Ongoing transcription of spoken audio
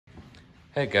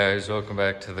Hey guys, welcome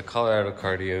back to the Colorado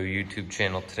Cardio YouTube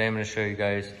channel. Today I'm going to show you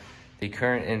guys the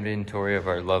current inventory of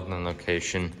our Loveland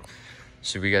location.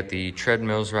 So we got the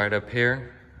treadmills right up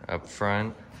here, up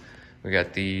front. We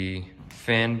got the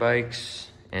fan bikes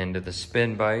and the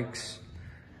spin bikes.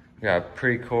 We got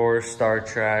Precor, Star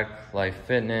Track, Life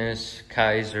Fitness,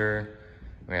 Kaiser.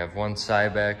 We have one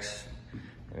Cybex.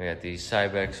 We got the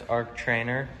Cybex Arc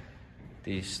Trainer,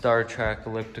 the Star Track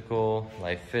Elliptical,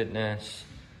 Life Fitness.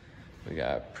 We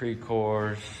got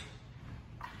Precors,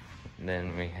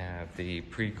 then we have the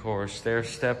Precor Stair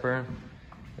Stepper.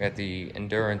 We got the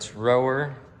Endurance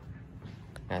Rower,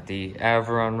 got the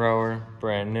Averon Rower,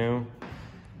 brand new.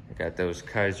 We got those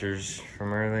Kaisers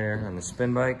from earlier on the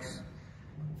spin bikes.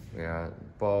 We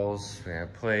got balls, we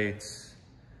got plates,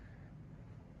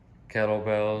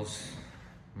 kettlebells,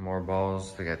 more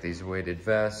balls. We got these weighted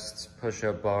vests,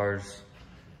 push-up bars.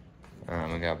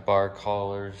 We got bar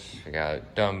collars, we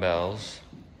got dumbbells,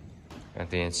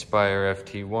 got the Inspire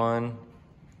FT1,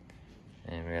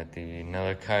 and we got the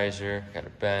another Kaiser, got a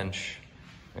bench.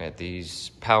 We got these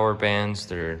power bands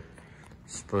that are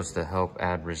supposed to help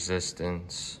add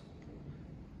resistance.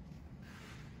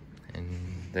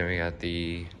 And then we got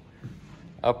the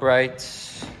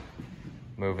uprights,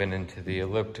 moving into the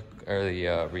elliptic or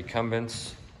the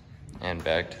recumbents, and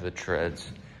back to the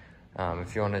treads.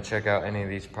 If you want to check out any of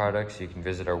these products, you can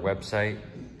visit our website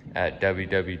at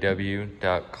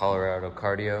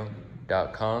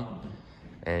www.coloradocardio.com,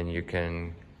 and you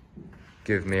can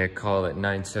give me a call at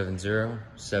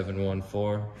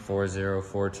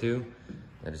 970-714-4042.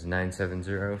 That is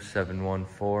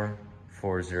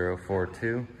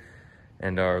 970-714-4042.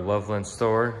 And our Loveland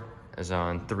store is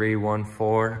on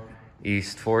 314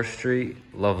 East 4th Street,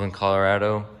 Loveland,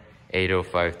 Colorado,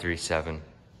 80537.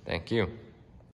 Thank you.